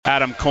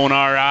Adam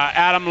Konar.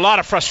 Adam, a lot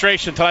of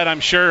frustration tonight, I'm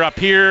sure, up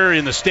here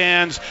in the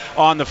stands,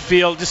 on the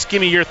field. Just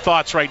give me your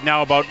thoughts right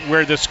now about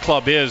where this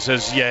club is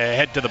as you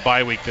head to the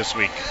bye week this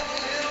week.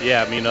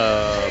 Yeah, I mean,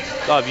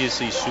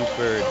 obviously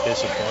super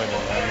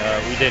disappointing.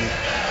 And, we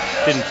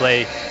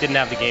didn't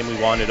have the game we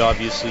wanted,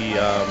 obviously.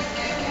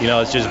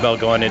 It's just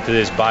about going into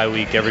this bye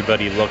week,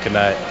 everybody looking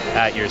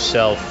at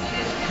yourself,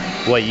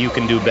 what you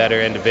can do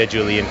better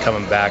individually, and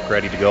coming back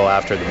ready to go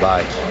after the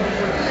bye.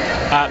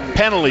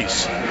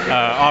 Penalties,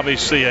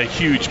 obviously a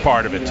huge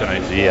part of it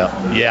tonight.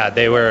 Yeah,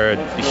 they were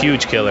a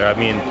huge killer. I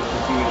mean,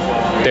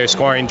 their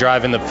scoring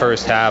drive in the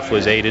first half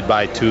was aided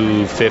by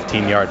two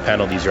 15-yard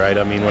penalties, right?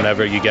 I mean,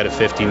 whenever you get a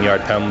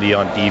 15-yard penalty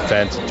on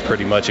defense, it's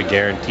pretty much a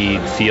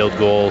guaranteed field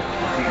goal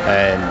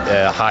and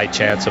a high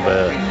chance of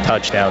a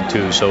touchdown,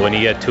 too. So when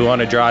you get two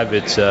on a drive,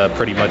 it's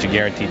pretty much a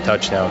guaranteed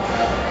touchdown.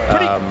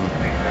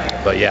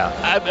 But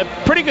yeah,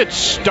 a pretty good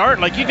start.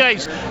 Like you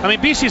guys, I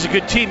mean, BC's a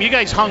good team. You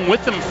guys hung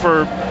with them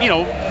for,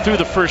 through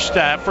the first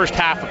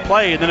half of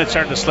play, and then it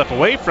started to slip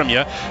away from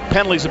you.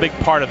 Penalties a big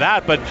part of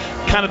that, but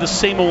kind of the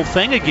same old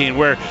thing again,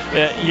 where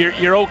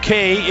you're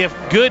okay if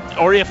good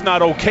or if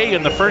not okay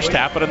in the first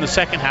half, but in the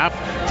second half,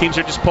 teams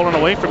are just pulling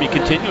away from you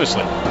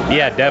continuously.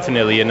 Yeah,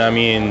 definitely. And I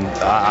mean,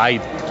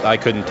 I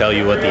couldn't tell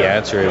you what the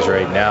answer is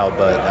right now,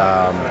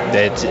 but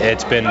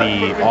it's been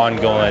the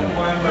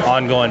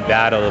ongoing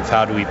battle of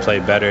how do we play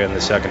better in the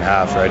second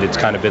half, right? It's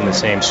kind of been the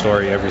same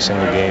story every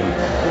single game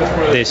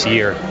this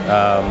year.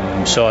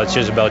 So it's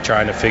just about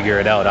trying to figure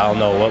it out. I don't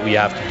know what we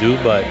have to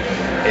do, but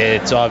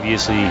it's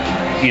obviously,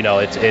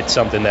 it's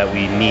something that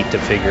we need to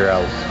figure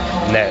out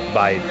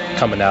by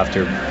coming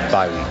after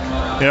bye week.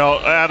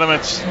 Adam,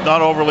 it's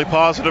not overly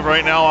positive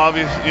right now,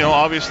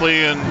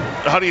 obviously. And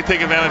how do you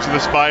take advantage of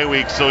this bye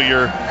week so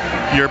you're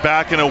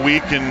back in a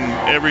week and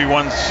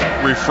everyone's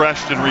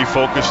refreshed and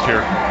refocused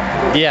here?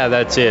 Yeah,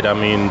 that's it. I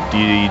mean,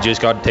 you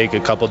just got to take a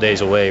couple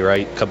days away,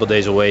 right? A couple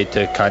days away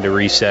to kind of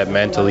reset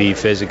mentally,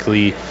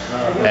 physically,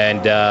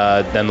 and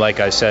then, like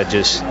I said,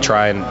 just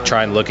try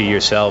and look at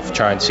yourself,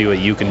 try and see what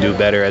you can do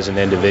better as an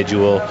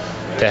individual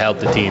to help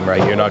the team,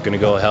 right? You're not going to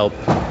go help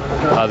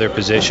other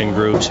position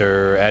groups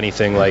or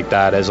anything like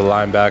that. As a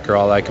linebacker,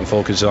 all I can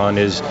focus on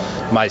is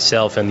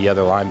myself and the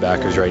other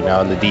linebackers right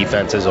now, and the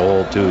defense as a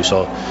whole too.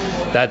 So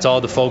that's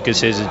all the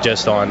focus is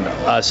just on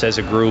us as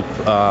a group,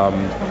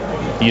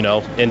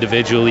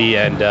 individually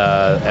and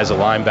as a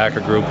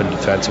linebacker group and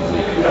defensively.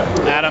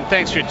 Adam,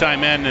 thanks for your time,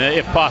 man.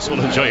 If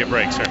possible, enjoy your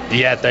break, sir.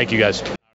 Yeah, thank you guys.